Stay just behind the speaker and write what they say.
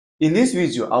In this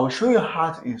video, I will show you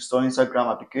how to install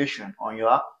Instagram application on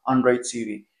your Android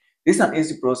TV. This is an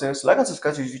easy process. Like and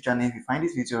subscribe to the YouTube channel if you find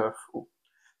this video helpful.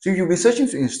 So if you'll be searching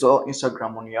to install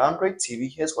Instagram on your Android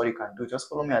TV, here's what you can do. Just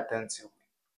follow me attentively.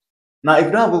 Now, if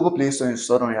you don't have Google Play Store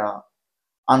installed on your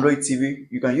Android TV,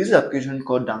 you can use the application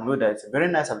called Downloader. It's a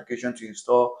very nice application to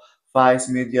install files,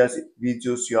 media,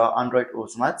 videos to your Android or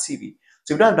smart TV.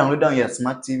 So if you don't have Downloader on your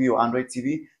smart TV or Android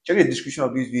TV, check the description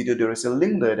of this video. There is a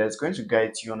link there that's going to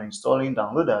guide you on installing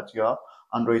Downloader to your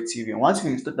Android TV. And once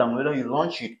you install Downloader, you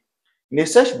launch it. In the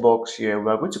search box here,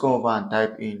 we are going to come over and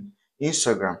type in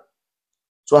Instagram.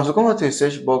 So as you come over to the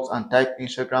search box and type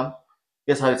Instagram,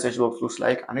 here's how the search box looks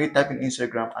like. And then you type in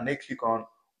Instagram and then click on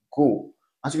Go.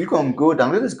 As you click on Go,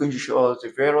 Downloader is going to show us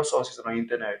the various sources on the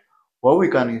internet where we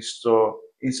can install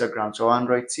Instagram to our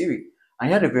Android TV. And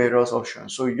here are the various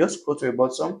options. So you just go to a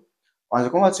button. Once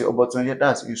you come over to your button here,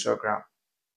 that's Instagram.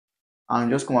 And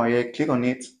just come over here, click on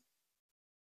it.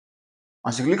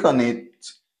 Once you click on it,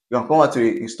 you can come over to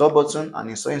the install button and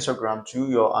install Instagram to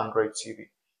your Android TV.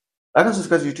 Like and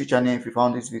subscribe to the YouTube channel if you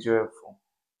found this video helpful.